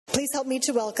Please help me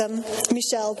to welcome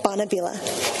Michel Banabila.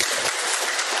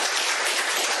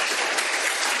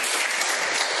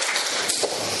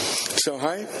 So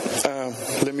hi,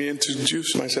 let me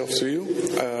introduce myself to you.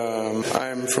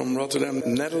 I'm from Rotterdam,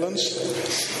 Netherlands.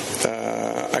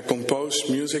 I compose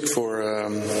music for a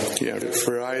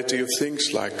variety of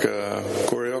things like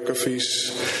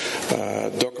choreographies,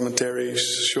 documentaries,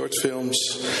 short films,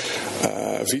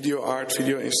 video art,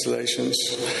 video installations,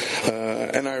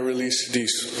 and I release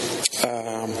these.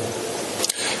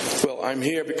 I'm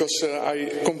here because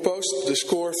I composed the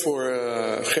score for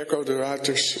Gerco de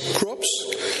Ruijter's Crops,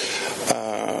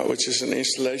 which is an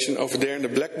installation over there in the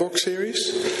Black Box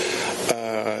series.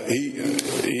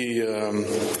 He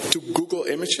took Google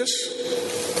images,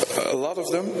 a lot of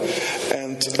them,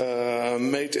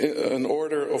 and made an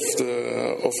order of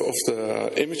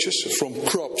the images from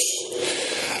crops,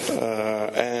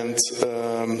 and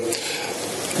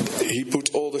he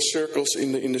put all the circles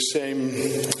in the same.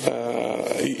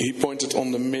 He pointed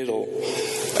on the middle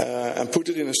and put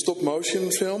it in a stop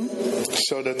motion film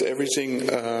so that everything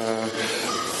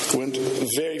went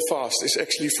very fast. It's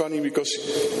actually funny because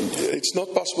it's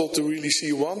not possible to really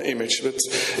see one image, but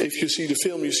if you see the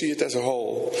film, you see it as a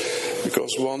whole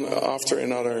because one after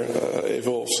another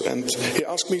evolves. And he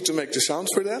asked me to make the sound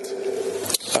for that.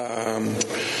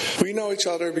 We know each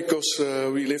other because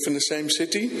we live in the same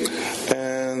city,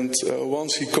 and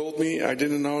once he called me, I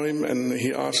didn't know him, and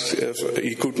he asked if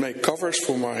he could make covers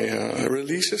for my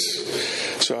releases.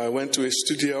 So I went to his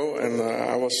studio, and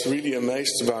I was really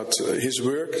amazed about his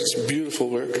work. It's beautiful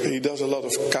work. He does a lot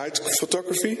of kite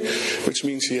photography, which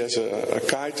means he has a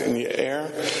kite in the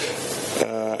air,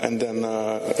 and then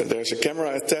there's a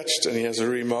camera attached, and he has a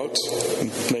remote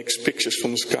and makes pictures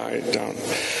from the sky down.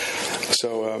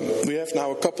 So we have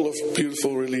now a couple of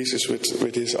beautiful releases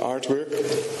with his artwork.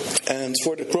 And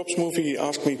for the Crops movie, he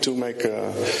asked me to make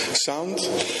a sound.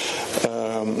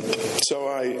 So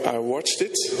I watched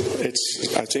it.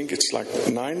 I think it's like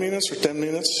 9 minutes or 10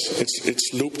 minutes.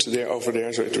 It's looped over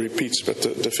there, so it repeats. But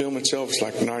the film itself is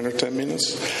like 9 or 10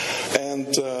 minutes. And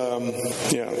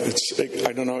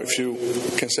I don't know if you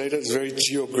can say that. It's very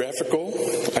geographical.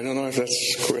 I don't know if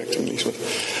that's correct in English, but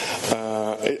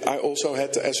I also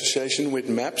had the association with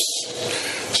maps.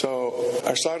 So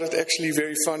I started actually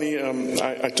very funny.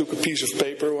 I took a piece of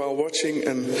paper while watching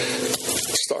and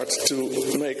started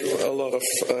to make a lot of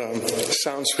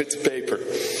sounds with the paper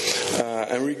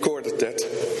and recorded that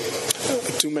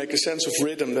to make a sense of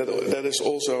rhythm that is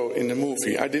also in the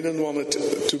movie. I didn't want it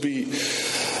to be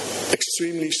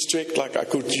extremely strict, like I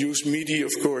could use MIDI,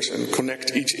 of course, and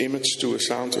connect each image to a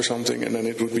sound or something, and then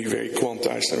it would be very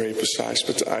quantized and very precise.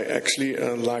 But I actually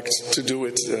liked to do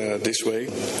it this way.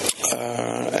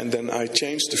 And then I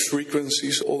changed the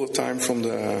frequencies all the time from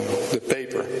the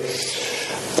paper.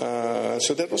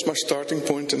 So that was my starting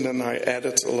point, and then I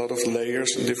added a lot of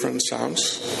layers and different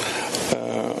sounds.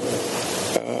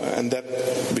 And that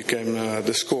became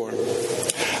the score.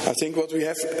 I think what we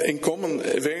have in common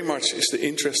very much is the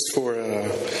interest for,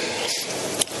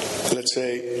 let's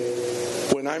say,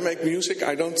 when I make music,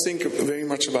 I don't think very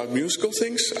much about musical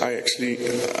things. I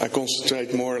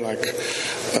concentrate more like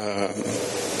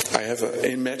I have an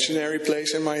imaginary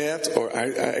place in my head, or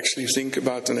I actually think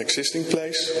about an existing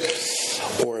place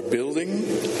or a building,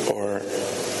 or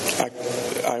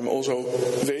I'm also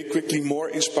very quickly more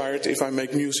inspired if I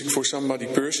make music for somebody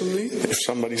personally. If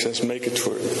somebody says make it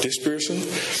for this person,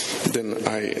 then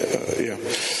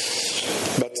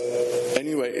But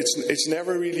anyway, it's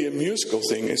never really a musical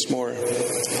thing. It's more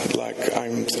like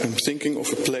I'm thinking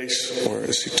of a place or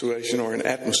a situation or an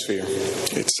atmosphere.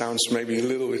 It sounds maybe a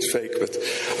little bit fake, but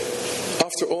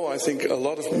after all, I think a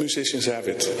lot of musicians have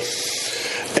it.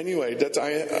 Anyway,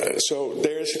 so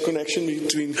there is a connection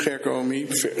between Gerco and me.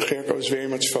 Gerco is very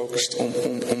much focused on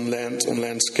land, on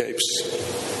landscapes.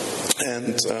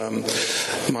 And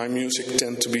my music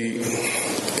tend to be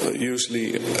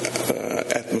usually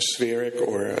atmospheric,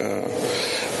 or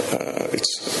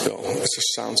it's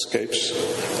a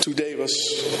soundscapes. Today was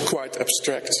quite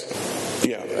abstract.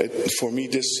 For me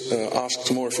this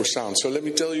asked more for sound. So let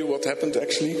me tell you what happened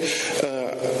actually.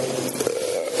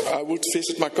 I would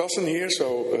visit my cousin here,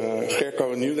 so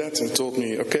Gerco knew that and told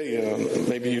me, okay,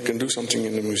 maybe you can do something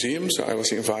in the museum. So I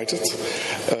was invited.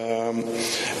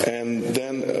 And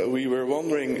then we were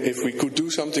wondering if we could do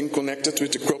something connected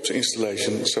with the crops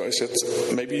installation. So I said,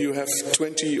 maybe you have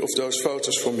 20 of those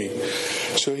photos for me.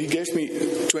 So he gave me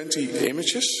 20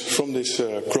 images from this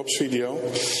crops video.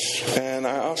 And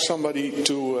I asked somebody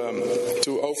to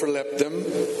overlap them,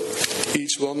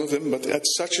 each one of them, but at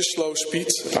such a slow speed.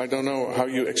 I don't know how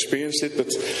you experienced it, but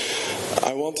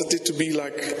I wanted it to be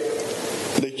like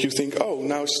that you think, oh,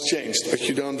 now it's changed, but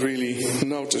you don't really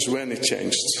notice when it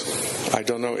changed. I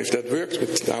don't know if that worked,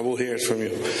 but I will hear it from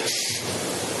you.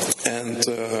 And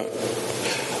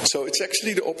so it's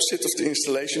actually the opposite of the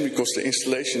installation, because the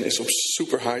installation is of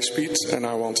super high speed and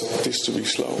I wanted this to be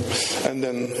slow. And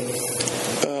then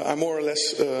I more or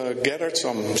less gathered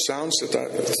some sounds that I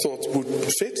thought would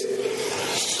fit.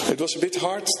 It was a bit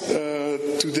hard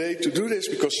today to do this,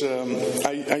 because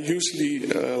I usually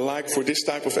like, for this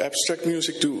type of abstract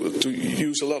music, to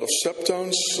use a lot of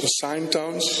subtones, sine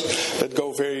tones that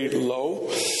go very low.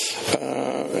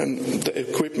 And the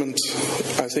equipment,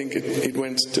 I think it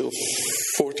went till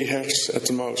 40 hertz at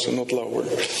the most, and not lower.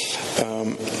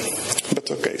 But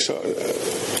okay, so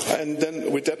and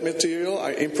then with that material,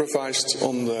 I improvised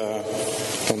on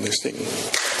this thing.